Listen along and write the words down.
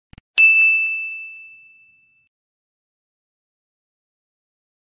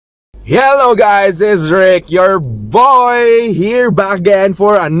Hello guys, it's Rick, your boy, here back again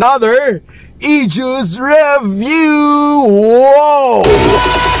for another e-juice review. Whoa!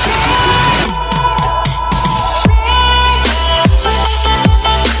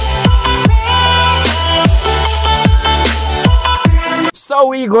 So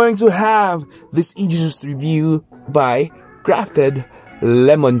we're going to have this e-juice review by Crafted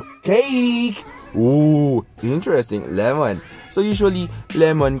Lemonkeyk. Ooh, interesting. Lemon. So usually,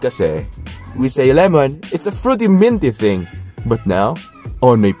 lemon kasi, we say lemon, it's a fruity minty thing. But now,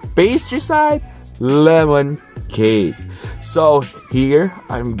 on a pastry side, lemon cake. So here,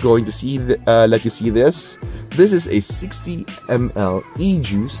 I'm going to let you see this. This is a 60 ml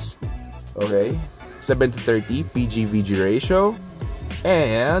e-juice. Okay, 7:30 PG/VG ratio.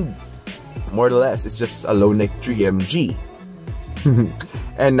 And more or less, it's just a low neck 3 mg.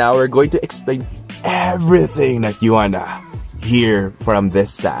 And now we're going to explain everything that you wanna hear from this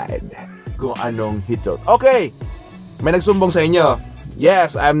side. Kung anong hito. Okay, may nagsumbong sa inyo.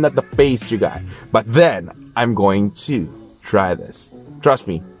 Yes, I'm not the pastry guy, but then I'm going to try this. Trust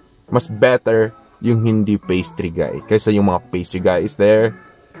me, mas better yung hindi pastry guy kaysa yung mga pastry guys there.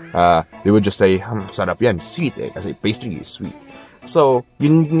 They would just say, sarap yan, sweet eh, kasi pastry is sweet. So,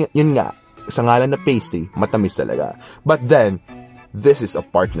 yun nga, sa ngalan na pastry, matamis talaga. But then, this is a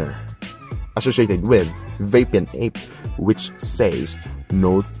partner associated with Vape and Ape, which says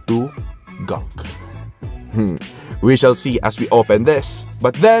no to gunk. We shall see as we open this.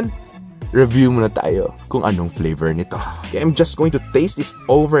 But then, review muna tayo kung anong flavor nito. Okay, I'm just going to taste this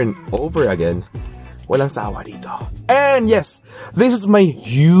over and over again. Walang sawa dito. And yes, this is my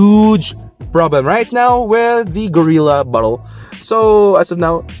huge problem right now with the Gorilla bottle. So, as of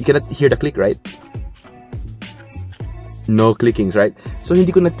now, you cannot hear the click, right? No clickings, right? So,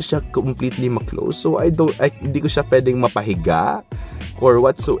 hindi ko na siya completely ma-close. So, hindi ko siya pwedeng mapahiga or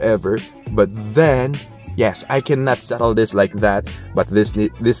whatsoever. But then, yes, I cannot settle this like that. But these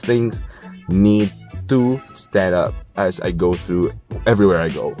things need to stand up as I go through everywhere I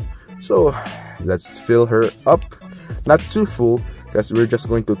go. So, let's fill her up. Not too full, because we're just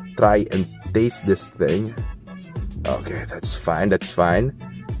going to try and taste this thing. Okay, that's fine, that's fine.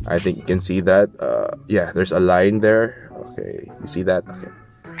 I think you can see that. Yeah, there's a line there. Okay, you see that? Okay.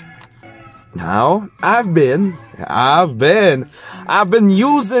 Now, I've been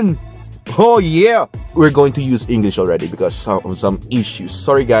using. Oh yeah, we're going to use English already because some issues.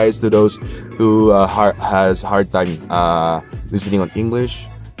 Sorry guys, to those who has hard time listening on English.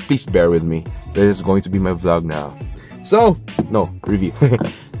 Please bear with me. This is going to be my vlog now. So, no review.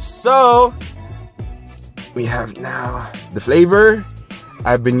 So, we have now the flavor.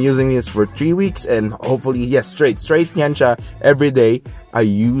 I've been using this for 3 weeks and hopefully, yes, straight yan siya. Every day, I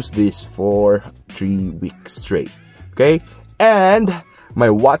use this for 3 weeks straight. Okay? And my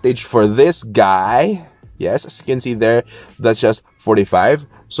wattage for this guy, yes, as you can see there, that's just 45.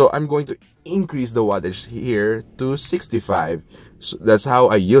 So I'm going to increase the wattage here to 65. So that's how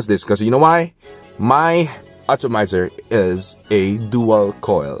I use this, because you know why? My atomizer is a dual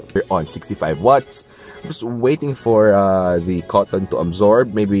coil. We're on 65 watts. I'm just waiting for the cotton to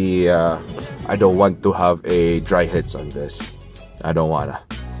absorb. Maybe I don't want to have a dry hits on this. I don't wanna,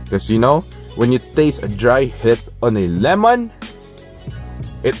 because you know, when you taste a dry hit on a lemon,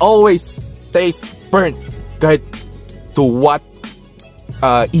 it always tastes burnt. Kahit to what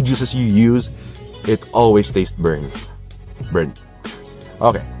e-juices you use, it always tastes burnt.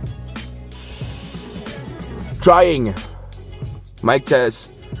 Okay. Trying. Mic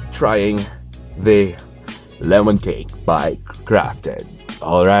test. Trying the Lemonkeyk by Crafted.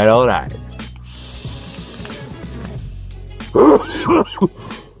 Alright.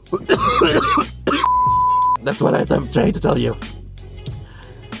 That's what I'm trying to tell you.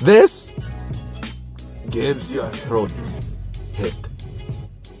 This gives you a throat hit.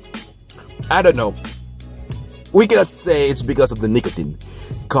 I don't know. We cannot say it's because of the nicotine,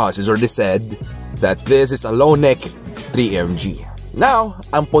 cause it's already said that this is a low neck 3 mg. Now,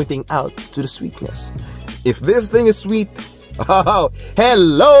 I'm pointing out to the sweetness. If this thing is sweet, oh,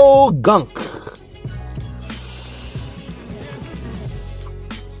 hello gunk.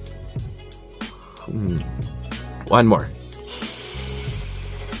 One more.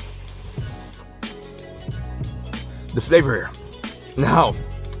 The flavor. Now,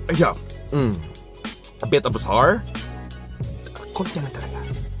 yeah, a bit of a sour. Konti lang talaga.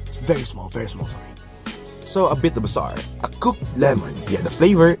 It's very small, sorry. So, a bit of a sour. A cooked lemon. Yeah, the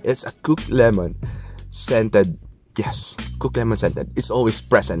flavor is a cooked lemon. Scented. Yes, cooked lemon scented. It's always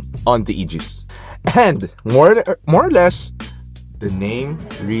present on the e-juice. And, more or less, the name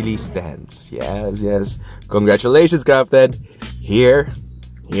really stands. Yes. Congratulations, Crafted. Here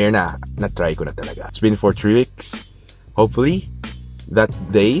here na. Na-try ko na talaga. It's been for 3 weeks. Hopefully, that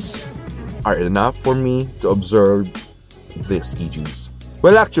days are enough for me to observe this e-juice.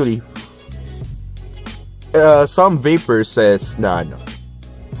 Well, actually, some vapor says na ano,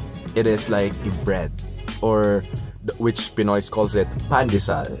 it is like a bread, or which Pinoys calls it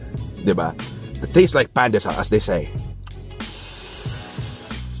pandesal, diba? It tastes like pandesal, as they say.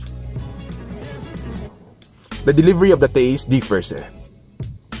 The delivery of the taste differs.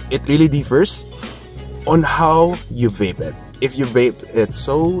 It really differs on how you vape it. If you vape it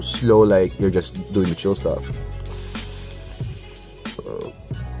so slow, like you're just doing the chill stuff,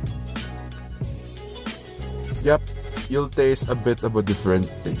 yep, you'll taste a bit of a different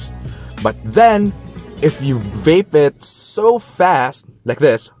taste. But then, if you vape it so fast, like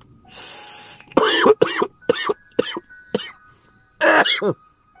this,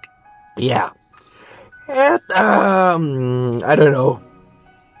 yeah, it, I don't know.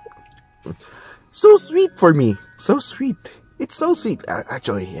 So sweet for me. So sweet. It's so sweet,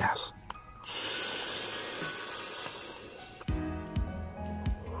 actually, yes.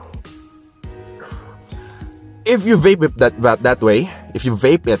 If you vape it that way,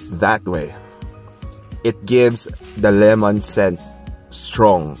 it gives the lemon scent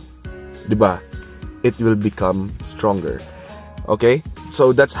strong, diba? It will become stronger. Okay,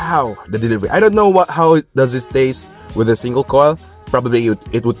 so that's how the delivery. I don't know how does this taste with a single coil. Probably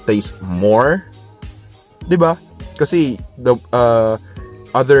it would taste more, diba? Kasi the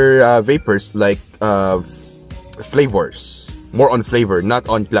other vapors like flavors, more on flavor, not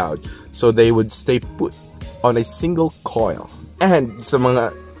on cloud. So they would stay put on a single coil. And to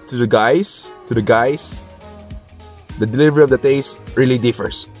the guys, the delivery of the taste really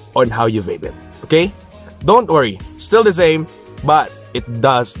differs on how you vape it. Okay, don't worry, still the same, but it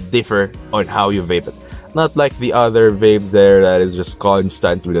does differ on how you vape it. Not like the other vape there that is just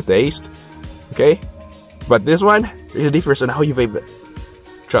constant with the taste. Okay, but this one really differs on how you vape it.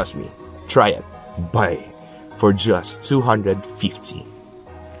 Trust me, try it. Buy for just 250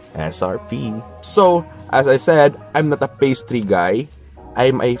 SRP. So, as I said, I'm not a pastry guy.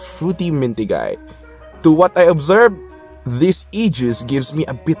 I'm a fruity minty guy. To what I observed, this e-juice gives me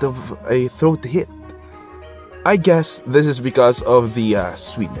a bit of a throat hit. I guess this is because of the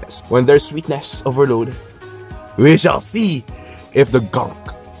sweetness. When there's sweetness overload, we shall see if the gunk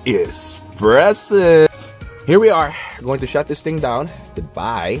is present. Here we are, going to shut this thing down.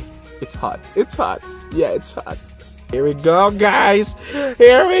 Goodbye. It's hot. It's hot. Yeah, it's hot. Here we go, guys.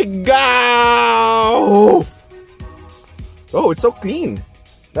 Here we go. Oh, it's so clean.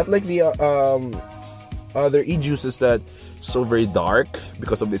 Not like the other e-juices that so very dark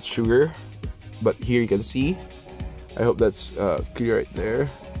because of its sugar. But here you can see. I hope that's clear right there.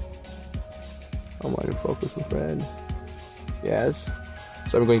 Come on, focus, my friend. Yes.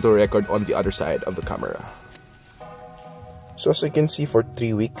 So I'm going to record on the other side of the camera. So as you can see, for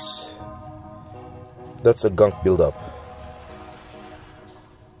 3 weeks, that's a gunk buildup.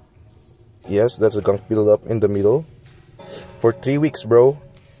 Yes, that's a gunk buildup in the middle. For 3 weeks, bro.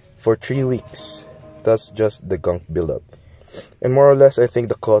 For 3 weeks. That's just the gunk buildup. And more or less, I think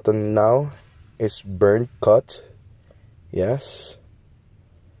the cotton now is burnt cut. Yes.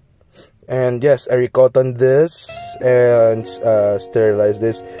 And yes, I recotton this and sterilize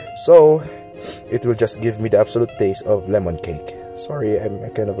this. So it will just give me the absolute taste of lemon cake. Sorry, I'm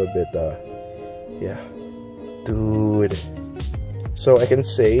kind of a bit, yeah. Dude. So I can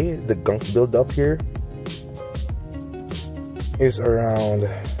say the gunk buildup here is around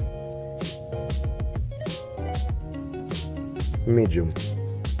medium.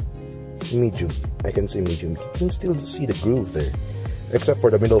 I can say medium. You can still see the groove there, except for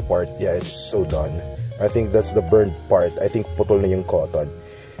the middle part. Yeah, it's so done. I think that's the burnt part. I think putol na yung cotton.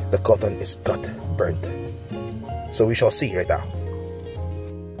 The cotton is got burnt. So we shall see right now.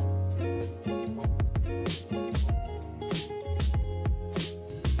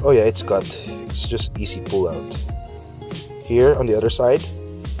 Oh yeah, it's cut. It's just easy pull out. Here on the other side,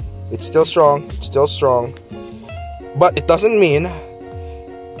 it's still strong. It's still strong. But it doesn't mean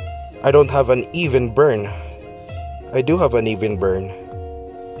I don't have an even burn. I do have an even burn.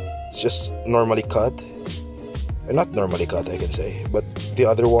 It's just normally cut. Not normally cut, I can say. But the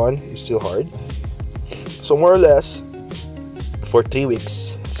other one is still hard. So more or less, for 3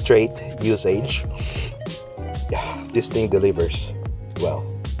 weeks straight usage, yeah, this thing delivers well.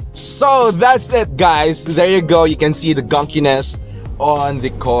 So that's it, guys. There you go. You can see the gunkiness on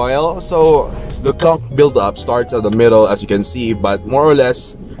the coil. So the gunk buildup starts at the middle, as you can see, but more or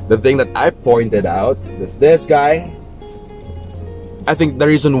less the thing that I pointed out, that this guy, I think the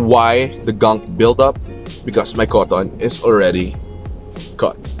reason why the gunk built up, because my cotton is already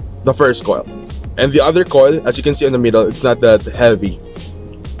cut. The first coil. And the other coil, as you can see in the middle, it's not that heavy.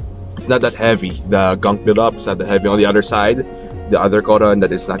 It's not that heavy. The gunk buildup is not that heavy. On the other side, the other cotton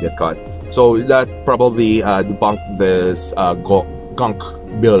that is not yet cut. So that probably debunked this gunk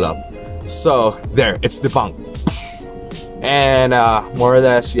buildup. So there, it's debunked. And more or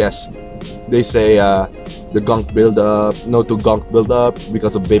less, yes, they say the gunk buildup, no to gunk buildup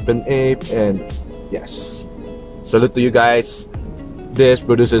because of vape and ape. And yes, salute to you guys. This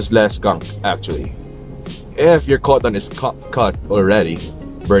produces less gunk actually. If your cotton is cut already,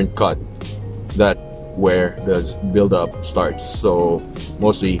 burnt cut, that where the buildup starts. So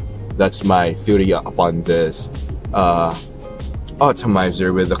mostly that's my theory upon this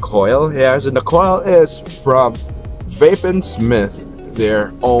atomizer with the coil. Yes, and the coil is from Vape & Smith,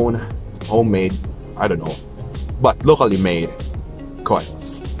 their own homemade, I don't know, but locally made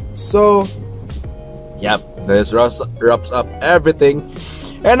coils. So yep, this wraps up everything,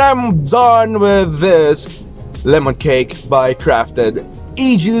 and I'm done with this Lemonkeyk by Crafted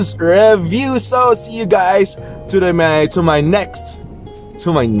e-juice review. So see you guys to my next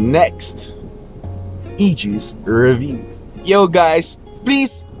e-juice review. Yo guys,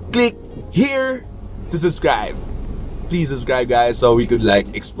 please click here to subscribe. Please subscribe guys, so we could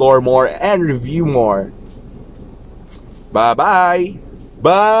like explore more and review more. Bye bye.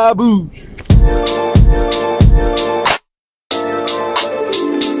 Baboosh.